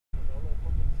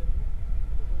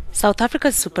South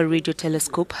Africa's Super Radio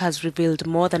Telescope has revealed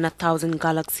more than 1,000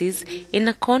 galaxies in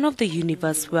a corner of the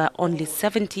universe where only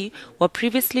 70 were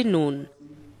previously known.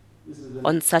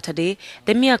 On Saturday,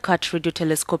 the MeerKAT radio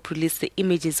telescope released the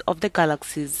images of the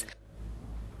galaxies.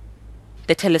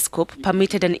 The telescope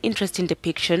permitted an interesting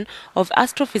depiction of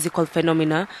astrophysical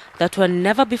phenomena that were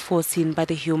never before seen by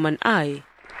the human eye.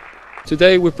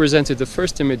 Today we presented the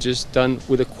first images done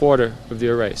with a quarter of the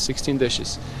array, 16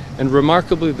 dishes. And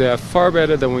remarkably, they are far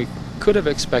better than we could have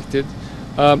expected,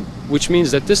 which means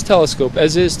that this telescope,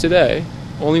 as is today,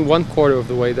 only 1/4 of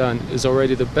the way done, is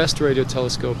already the best radio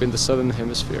telescope in the southern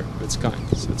hemisphere of its kind.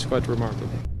 So it's quite remarkable.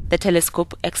 The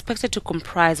telescope, expected to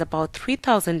comprise about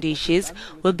 3,000 dishes,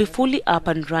 will be fully up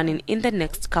and running in the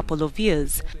next couple of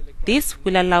years. This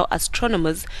will allow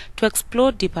astronomers to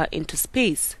explore deeper into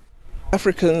space.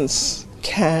 Africans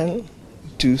can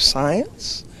do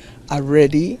science, are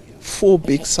ready for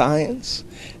big science,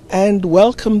 and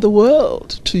welcome the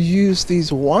world to use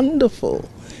these wonderful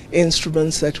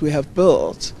instruments that we have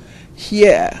built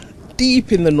here,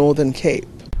 deep in the Northern Cape.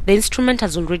 The instrument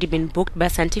has already been booked by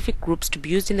scientific groups to be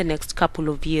used in the next couple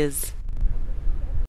of years.